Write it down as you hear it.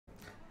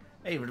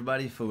Hey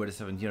everybody,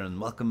 Fifa7 here and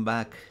welcome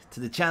back to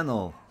the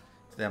channel.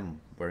 Today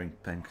I'm wearing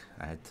pink,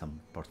 I had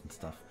some important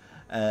stuff.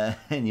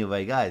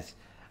 Anyway guys,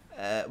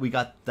 we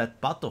got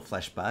that Pato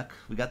flashback.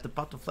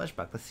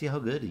 Let's see how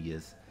good he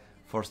is.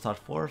 4-star,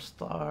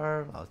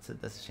 4-star, oh,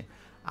 that's a shame.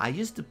 I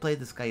used to play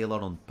this guy a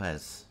lot on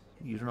PES.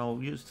 You know,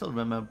 you still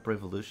remember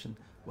Revolution?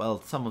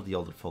 Well, some of the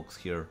older folks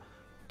here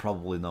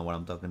probably know what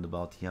I'm talking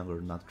about,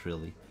 younger not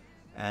really.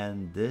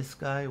 And this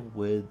guy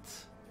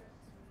with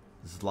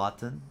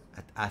Zlatan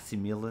at AC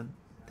Milan,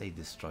 they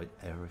destroyed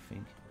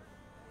everything.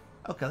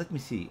 Okay, let me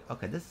see.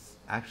 Okay, this is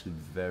actually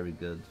very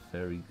good,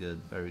 very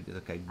good, very good.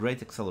 Okay,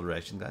 great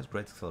acceleration, guys,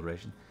 great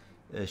acceleration.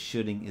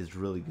 Shooting is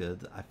really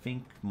good. I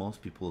think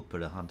most people will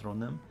put a hunter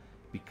on him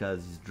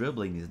because his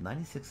dribbling is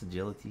 96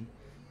 agility.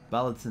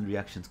 Balance and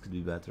reactions could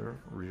be better.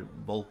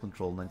 Ball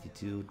control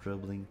 92,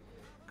 dribbling,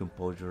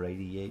 composure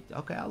 88.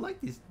 Okay, I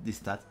like these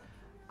stats.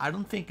 I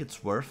don't think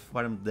it's worth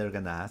what they're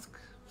gonna ask.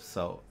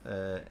 So,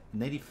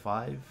 an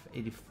 85,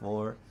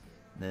 84,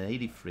 and an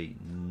 83,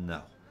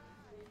 no.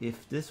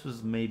 If this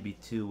was maybe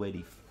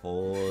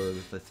 284,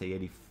 let's say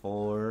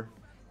 84,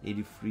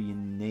 83,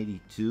 and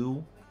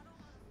 82,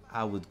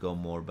 I would go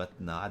more, but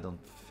no, I don't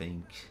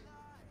think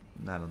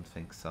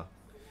so.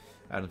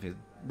 I don't think.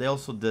 They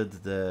also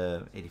did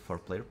the 84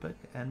 player pick,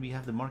 and we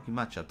have the Marquee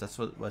Matchup. That's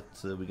what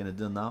we're gonna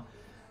do now.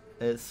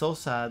 It's so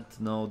sad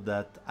to know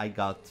that I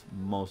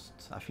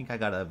think I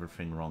got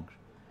everything wrong.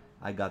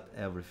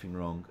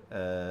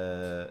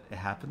 It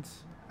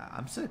happens.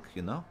 I'm sick,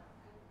 you know.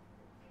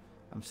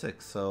 I'm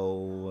sick,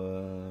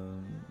 so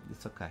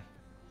it's okay.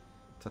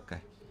 It's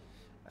okay.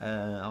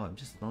 Oh, I'm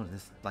just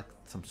noticing like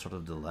some sort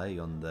of delay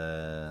on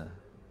the.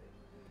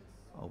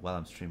 Oh, while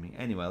I'm streaming.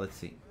 Anyway, let's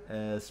see.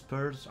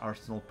 Spurs,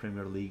 Arsenal,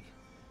 Premier League,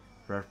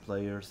 rare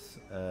players.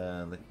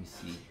 Let me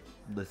see.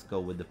 Let's go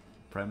with the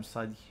Prem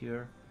side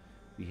here.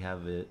 We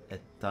have a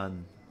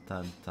ton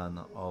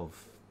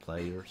of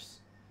players.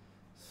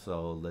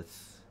 So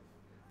let's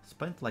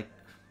spend like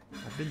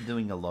I've been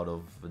doing a lot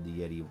of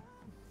the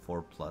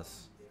 84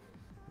 plus.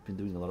 I've been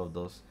doing a lot of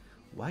those.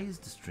 Why is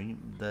the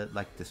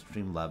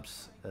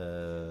Streamlabs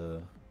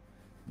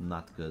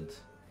not good?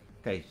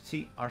 Okay,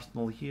 see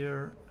Arsenal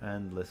here,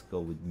 and let's go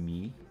with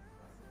me.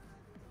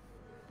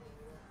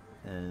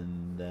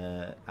 And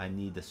I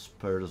need a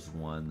Spurs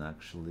one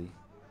actually,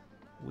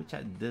 which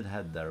I did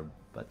have there,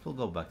 but we'll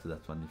go back to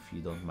that one if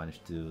you don't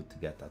manage to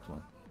get that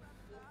one.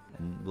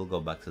 And we'll go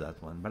back to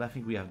that one. But I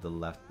think we have the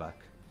left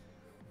back.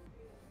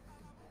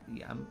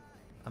 Yeah,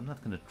 I'm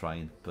not gonna try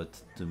and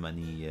put too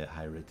many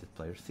high-rated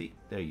players. See,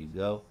 there you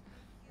go.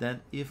 Then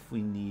if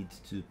we need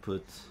to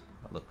put,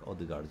 oh, look,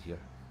 Odegaard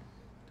here.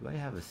 Do I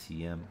have a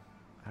CM?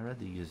 I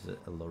rather use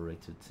a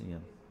low-rated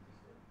CM.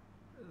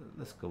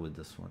 Let's go with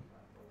this one.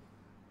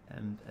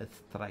 And a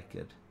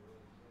striker.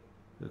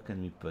 Who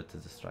can we put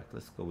as a striker?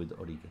 Let's go with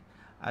Origi.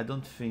 I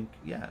don't think.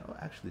 Yeah,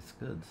 actually, it's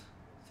good.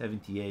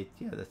 78.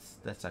 Yeah,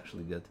 that's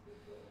actually good.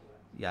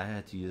 Yeah, I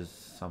had to use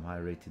some high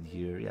rated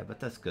here. Yeah, but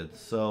that's good.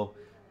 So,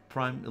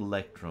 Prime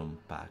Electrum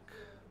pack.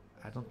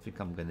 I don't think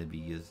I'm gonna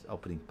be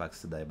opening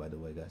packs today, by the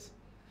way, guys.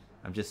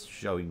 I'm just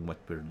showing what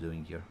we're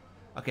doing here.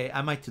 Okay,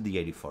 I might do the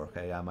 84.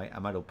 Okay, I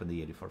might open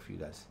the 84 for you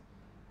guys.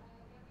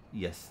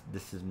 Yes,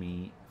 this is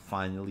me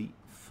finally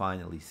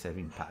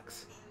saving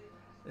packs.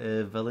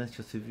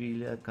 Valencia,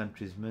 Sevilla,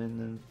 countries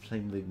men,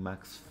 same league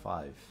max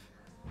 5.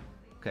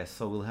 Okay,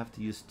 so we'll have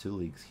to use 2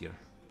 leagues here.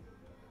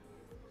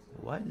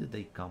 Why do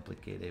they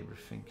complicate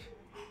everything?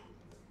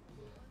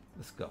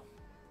 Let's go.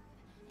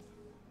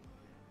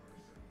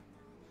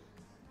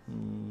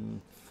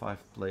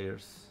 5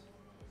 players.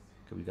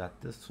 Okay, we got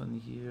this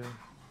one here.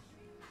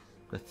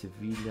 Got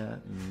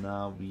Sevilla.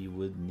 Now we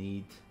would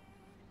need.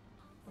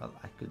 Well,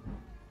 I could.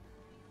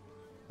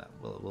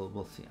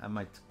 We'll see. I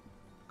might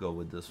go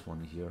with this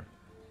one here,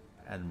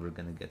 and we're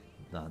gonna get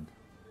done.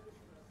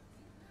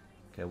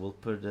 Okay, we'll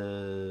put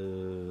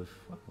okay,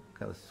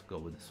 let's go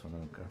with this one. I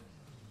don't care.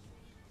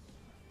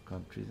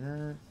 Country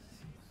that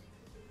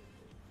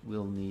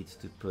we'll need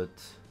to put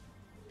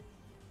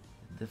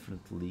a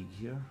different league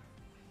here.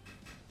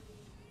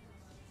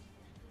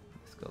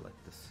 Let's go like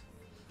this.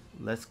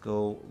 Let's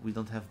go. We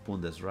don't have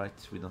Bundes,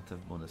 right? We don't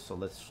have Bundes, so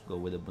let's go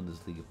with a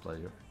Bundesliga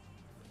player.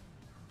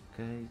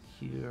 Okay,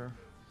 here.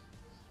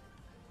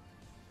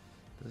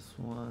 This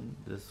one.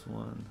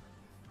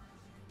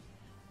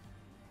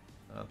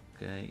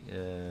 Okay,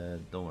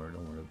 don't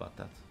worry about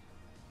that.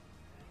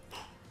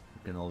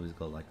 You can always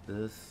go like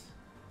this.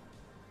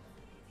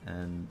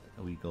 And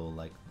we go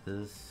like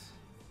this.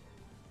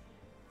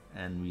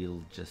 And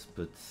we'll just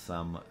put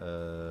some,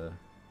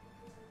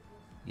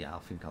 yeah, I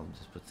think I'll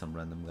just put some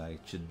random guy.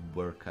 It should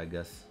work, I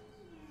guess.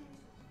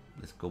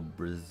 Let's go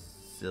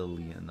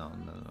Brazilian. No,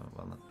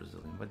 well, not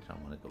Brazilian. Why did I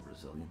want to go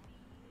Brazilian?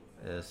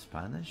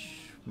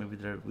 Spanish? Maybe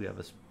we have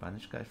a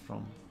Spanish guy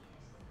from...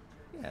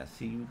 Yeah,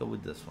 see, we go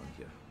with this one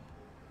here.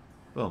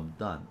 Boom,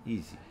 done,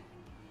 easy.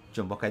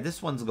 Jump. Okay,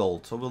 this one's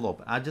gold, so we'll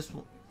open. I just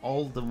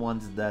all the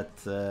ones that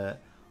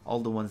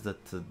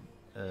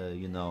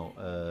you know,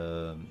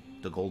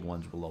 the gold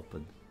ones will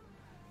open.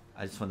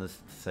 I just want to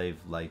save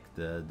like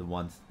the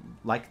ones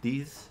like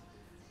these.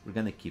 We're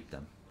gonna keep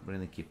them. We're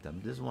gonna keep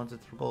them. These ones that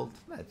are gold,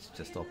 let's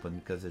just open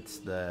because it's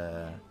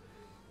the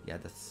yeah.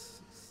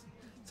 That's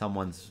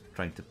someone's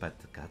trying to pet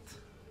the cat.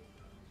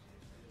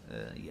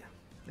 Yeah,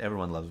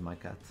 everyone loves my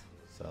cat,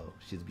 so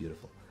she's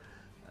beautiful.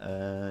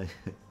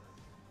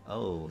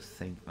 Oh,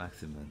 Saint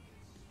Maximin.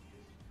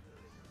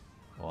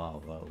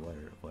 Wow, wow,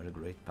 what a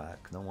great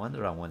pack. No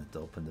wonder I wanted to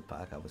open the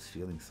pack. I was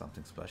feeling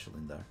something special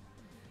in there.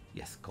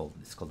 Yes,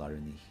 it's called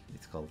irony.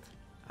 It's called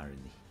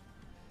irony.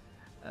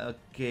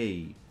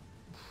 Okay,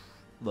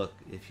 look,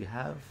 if you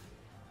have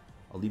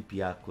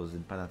Olympiacos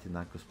and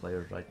Panathinaikos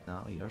players right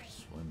now, you're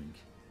swimming.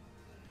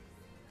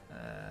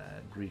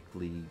 Greek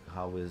League,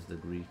 how is the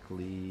Greek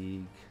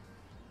League?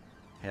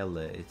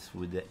 Hella, it's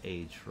with the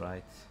H,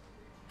 right?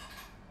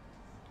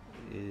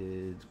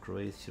 It's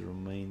Croatia,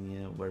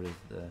 Romania, where is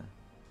the...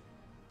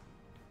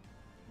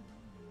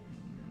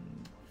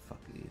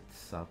 fuck,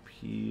 it's up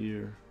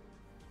here.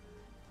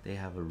 They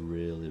have a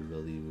really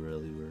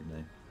weird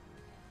name.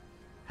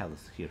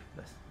 Hellas, here,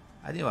 best.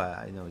 I knew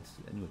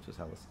it was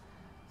Hellas.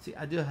 See,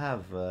 I do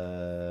have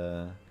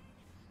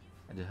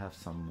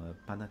some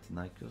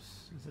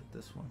Panathinaikos. Is it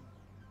this one?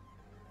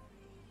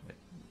 Wait,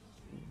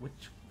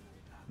 which?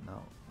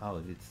 No.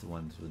 Oh, it's the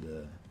ones with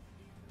the.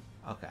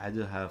 Okay, I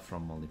do have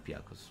from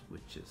Olympiacos,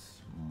 which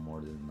is more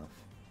than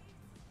enough.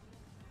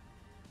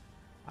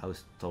 I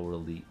was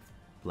totally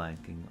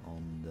blanking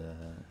on the.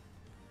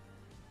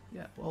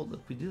 Yeah, well,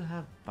 look, we do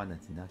have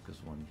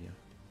Panathinaikos one here.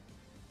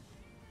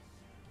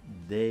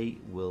 They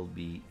will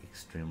be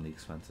extremely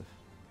expensive.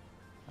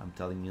 I'm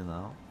telling you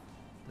now,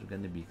 they're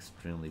going to be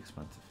extremely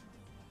expensive.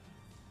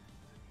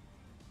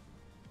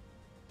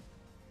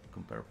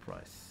 Compare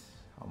price.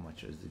 How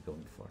much is it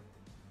going for?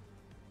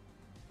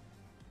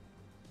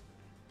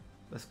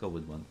 Let's go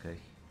with 1K.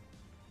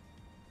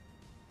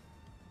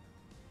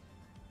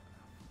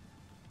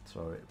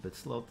 Sorry, a bit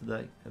slow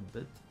today. A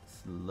bit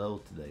slow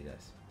today,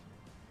 guys.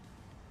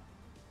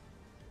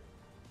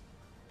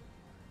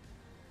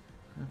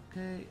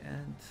 Okay,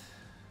 and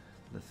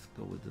let's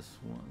go with this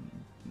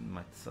one.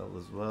 Might sell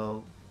as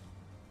well.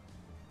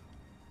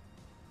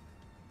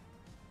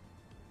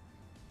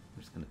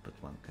 I'm just gonna put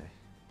 1K.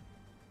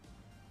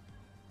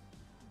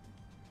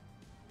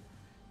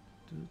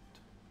 Dude.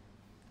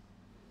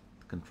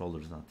 The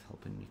controller's not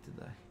helping me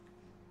today.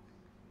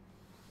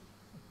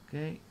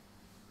 Okay.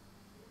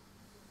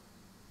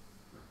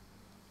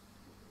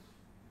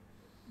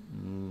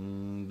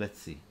 Let's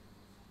see.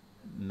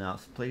 Now,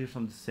 players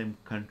from the same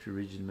country,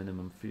 region,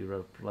 minimum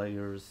Fifa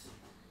players.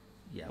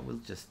 Yeah, we'll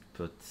just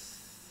put,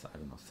 I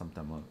don't know, some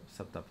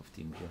type of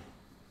team here.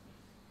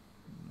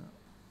 No.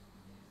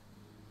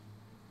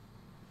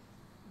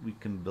 We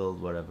can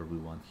build whatever we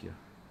want here.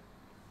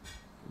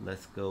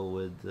 Let's go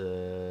with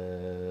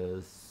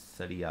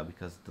Serie A,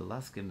 because the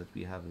last game that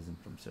we have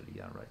isn't from Serie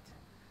A, right?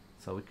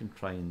 So we can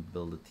try and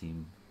build a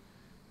team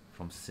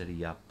from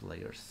Serie A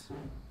players.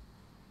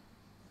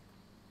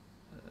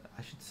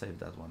 I should save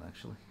that one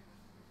actually.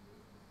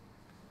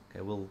 Okay,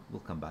 we'll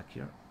come back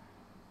here.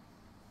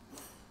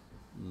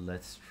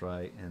 Let's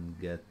try and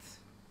get.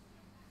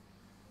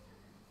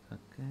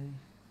 Okay.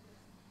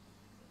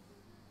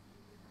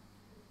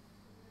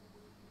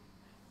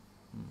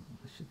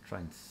 I should try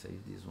and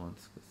save these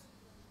ones because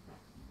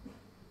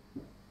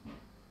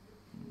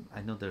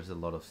I know there's a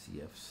lot of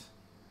CFs.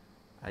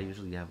 I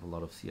usually have a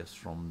lot of CFs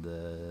from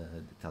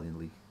the Italian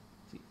league.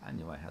 See, I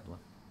knew I had one.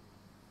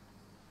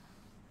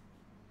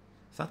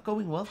 It's not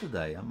going well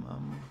today.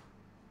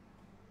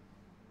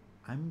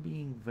 I'm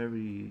being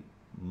very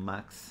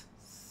max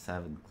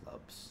 7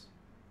 clubs.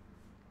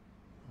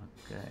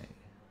 Okay.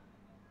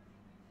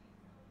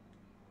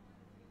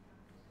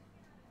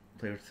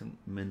 Players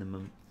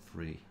minimum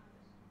 3.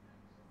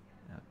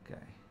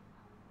 Okay.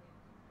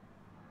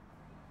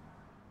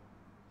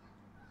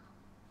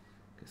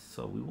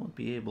 So we won't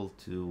be able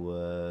to.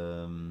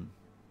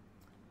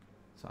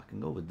 So I can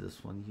go with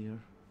this one here.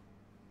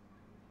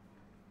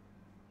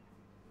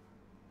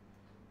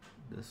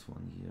 This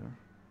one here.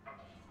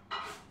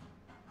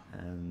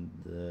 And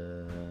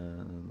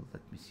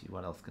let me see,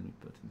 what else can we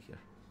put in here?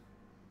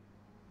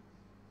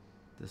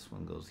 This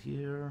one goes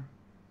here.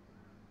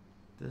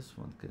 This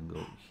one can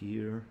go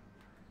here.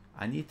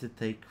 I need to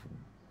take.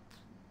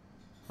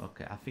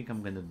 Okay, I think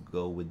I'm gonna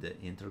go with the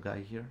Inter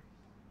guy here.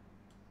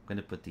 I'm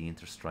gonna put the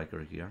Inter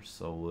striker here,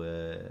 so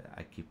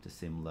I keep the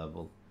same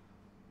level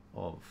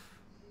of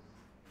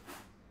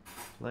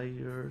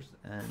players.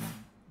 And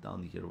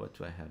down here, what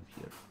do I have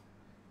here?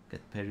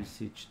 Get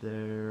Perisic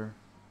there.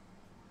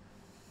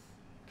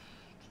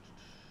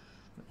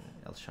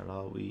 El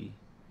Shaarawy.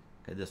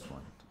 Okay, this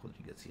one.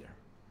 Rodriguez here.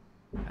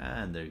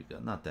 And there you go.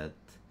 Not that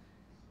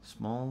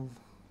small.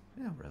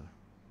 Yeah, brother.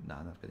 No,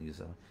 I'm not gonna use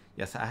that one.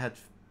 Yes, I had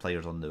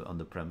players on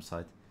the Prem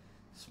side.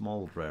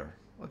 Small, rare.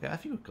 Okay, I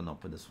think we can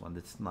open this one.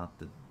 It's not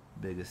the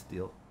biggest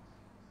deal.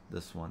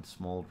 This one,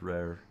 small,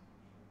 rare.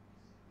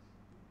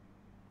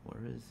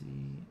 Where is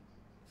he?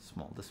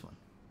 Small, this one.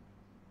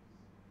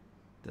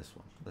 This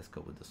one. Let's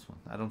go with this one.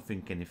 I don't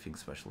think anything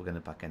special. We're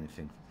gonna pack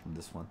anything from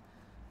this one.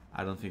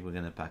 I don't think we're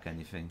gonna pack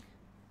anything.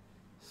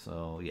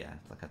 So yeah,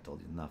 like I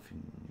told you,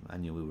 nothing. I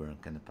knew we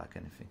weren't gonna pack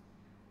anything.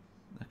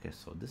 Okay,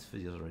 so this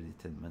video is already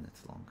 10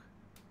 minutes long.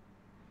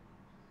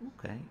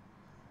 Okay.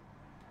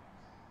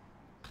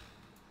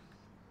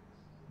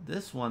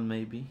 This one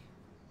maybe.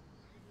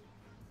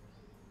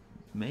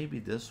 Maybe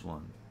this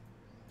one.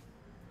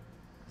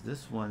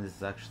 This one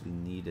is actually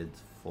needed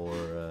for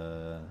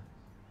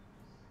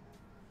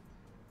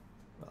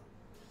well,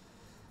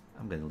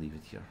 I'm gonna leave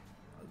it here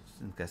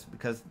in case,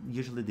 because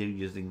usually they're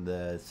using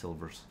the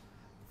silvers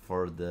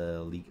for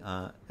the league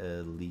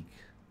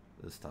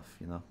stuff,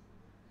 you know.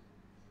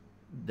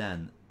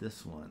 Then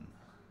this one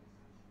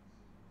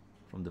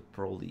from the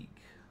Pro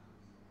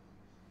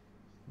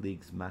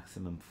League's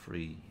maximum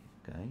free.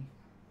 Okay,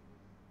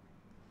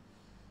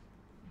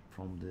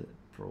 from the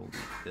Pro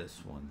League,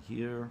 this one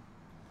here.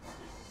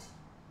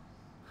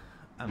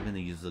 I'm gonna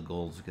use the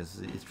goals because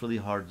it's really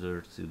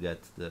harder to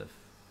get the.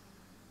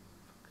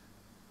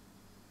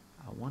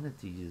 I wanted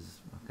to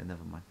use. Okay,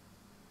 never mind.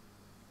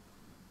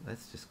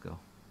 Let's just go.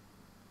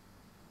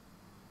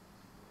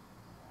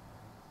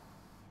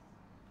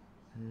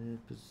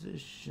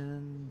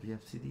 Position. We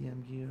have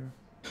CDM here.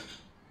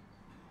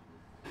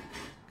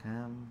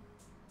 Cam.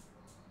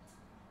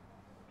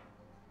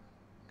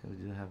 Okay, we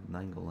do have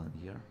Nangolan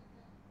here.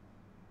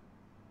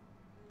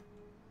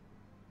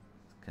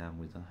 Cam,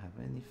 we don't have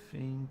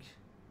anything.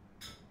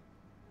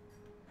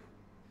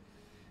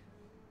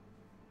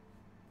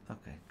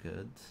 Okay,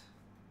 good.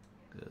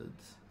 Good.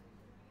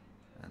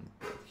 And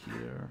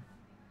here.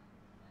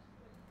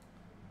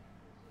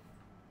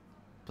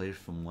 Players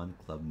from one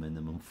club,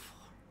 minimum 4.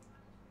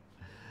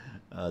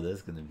 Oh,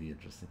 that's gonna be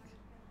interesting.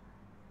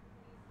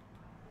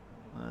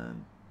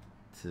 1,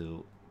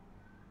 2.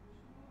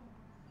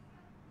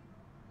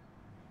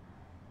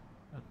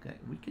 Okay,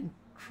 we can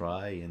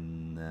try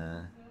and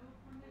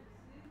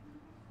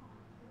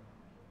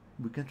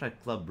we can try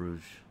Club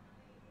Brugge.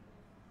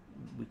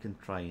 We can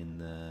try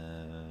and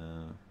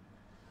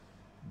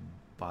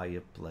buy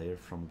a player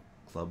from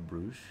Club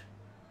Brugge.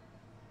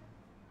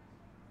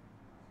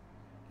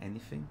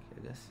 Anything,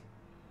 I guess.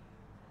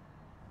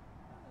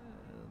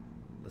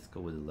 Let's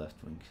go with the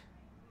left wing.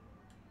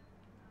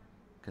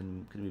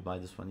 Can we buy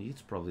this one?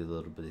 It's probably a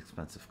little bit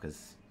expensive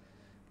because,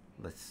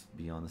 let's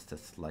be honest,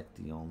 that's like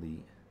the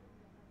only.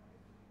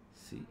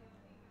 See,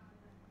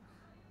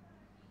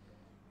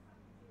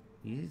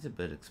 he's a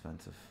bit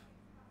expensive.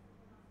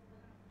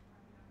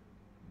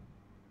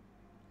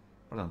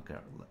 I don't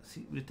care.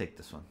 See, we take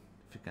this one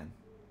if you can.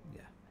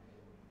 Yeah.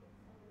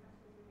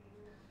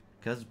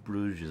 Because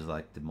Bruges is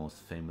like the most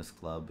famous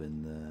club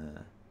in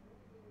the.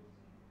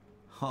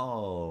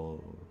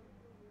 Oh,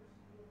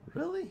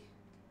 really?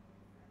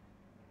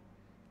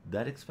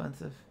 That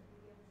expensive?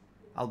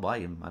 I'll buy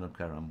him. I don't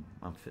care.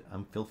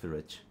 I'm filthy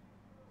rich.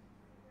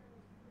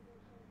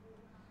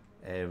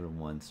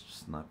 Everyone's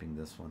snapping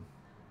this one.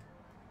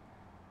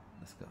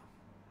 Let's go.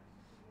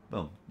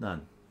 Boom.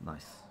 Done.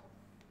 Nice.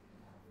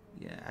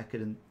 Yeah, I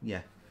couldn't.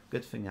 Yeah,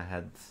 good thing I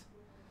had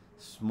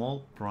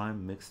small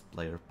prime mixed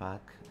player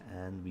pack,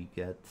 and we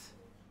get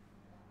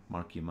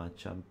Marquee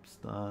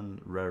Matchups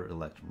done. Rare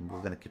Electrum.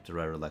 We're gonna keep the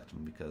rare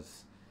Electrum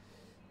because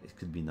it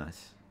could be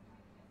nice.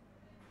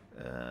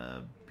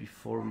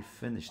 Before we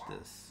finish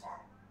this,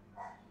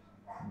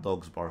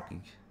 dogs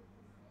barking.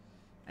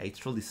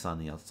 It's really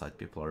sunny outside.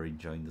 People are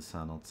enjoying the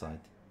sun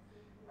outside.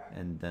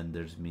 And then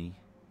there's me.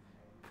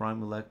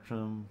 Prime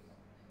Electrum,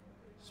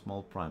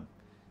 small prime.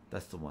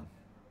 That's the one.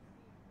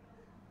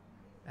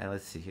 And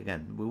let's see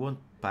again. We won't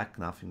pack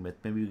nothing, but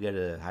maybe we get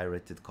a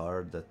high-rated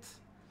card that.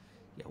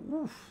 Yeah,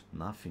 woof,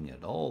 nothing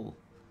at all.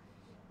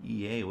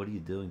 EA, what are you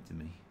doing to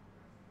me?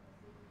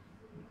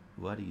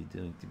 What are you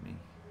doing to me?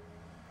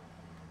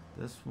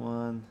 This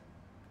one.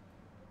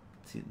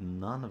 See,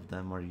 none of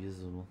them are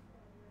usable.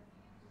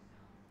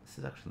 This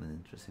is actually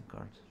an interesting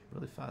card.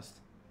 Really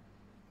fast.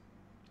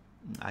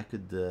 I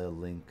could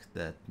link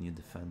that new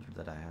defender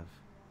that I have.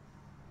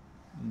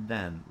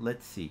 Then,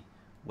 let's see.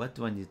 What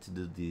do I need to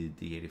do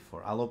the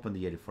 84? I'll open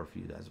the 84 for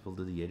you guys. We'll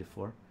do the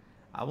 84.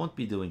 I won't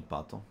be doing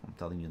Pato. I'm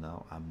telling you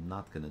now. I'm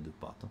not going to do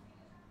Pato.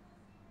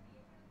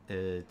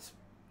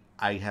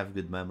 I have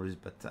good memories,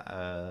 but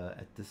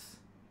at this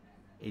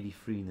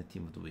 83 in the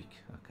Team of the Week.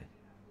 Okay.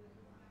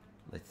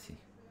 Let's see.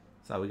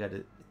 So we got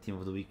a Team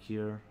of the Week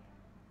here.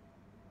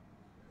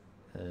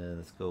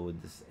 Let's go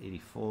with this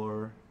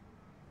 84.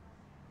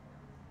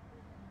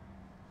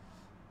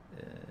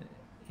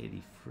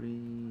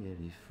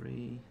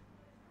 83.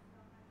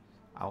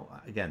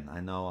 Again, I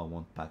know I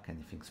won't pack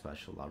anything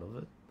special out of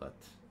it, but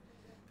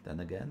then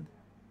again,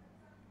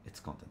 it's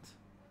content.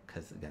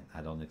 Because again,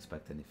 I don't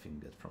expect anything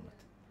good from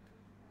it.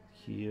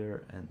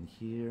 Here and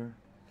here.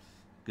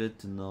 Good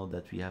to know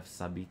that we have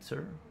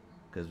Sabitzer,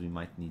 because we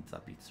might need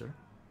Sabitzer.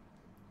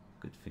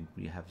 Good thing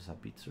we have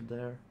Sabitzer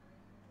there.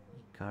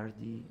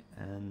 Icardi,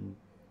 and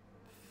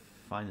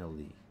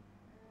finally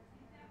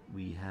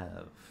we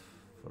have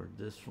for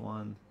this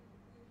one.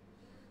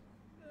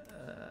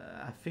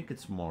 I think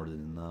it's more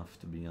than enough,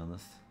 to be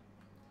honest.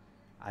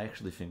 I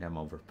actually think I'm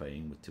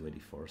overpaying with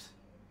 284s.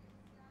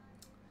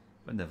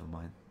 But never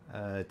mind.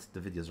 The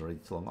video's already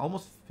too long.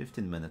 Almost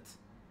 15 minutes.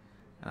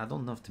 And I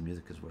don't know if the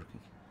music is working.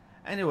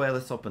 Anyway,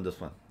 let's open this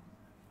one.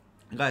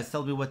 Guys,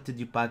 tell me what did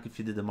you pack if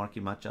you did the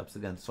marquee matchups.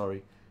 Again,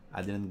 sorry,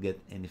 I didn't get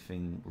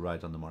anything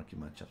right on the marquee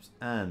matchups.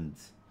 And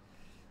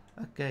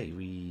okay,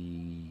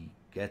 we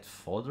get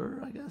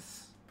fodder, I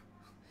guess.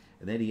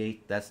 An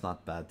 88, that's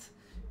not bad.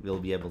 We'll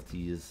be able to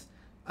use.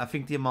 I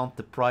think the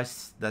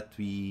price that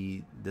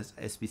this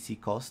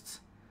SBC costs,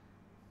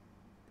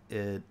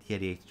 the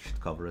 88 should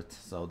cover it.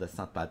 So that's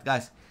not bad,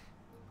 guys.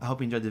 I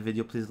hope you enjoyed the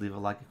video. Please leave a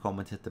like, a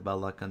comment, hit the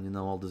bell icon. You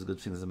know, all those good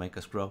things that make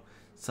us grow.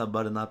 Sub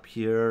button up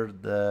here.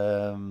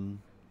 The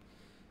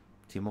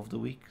team of the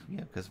week.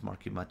 Yeah, because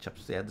marquee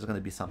matchups. Yeah, there's going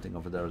to be something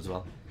over there as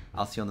well.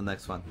 I'll see you on the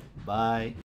next one. Bye.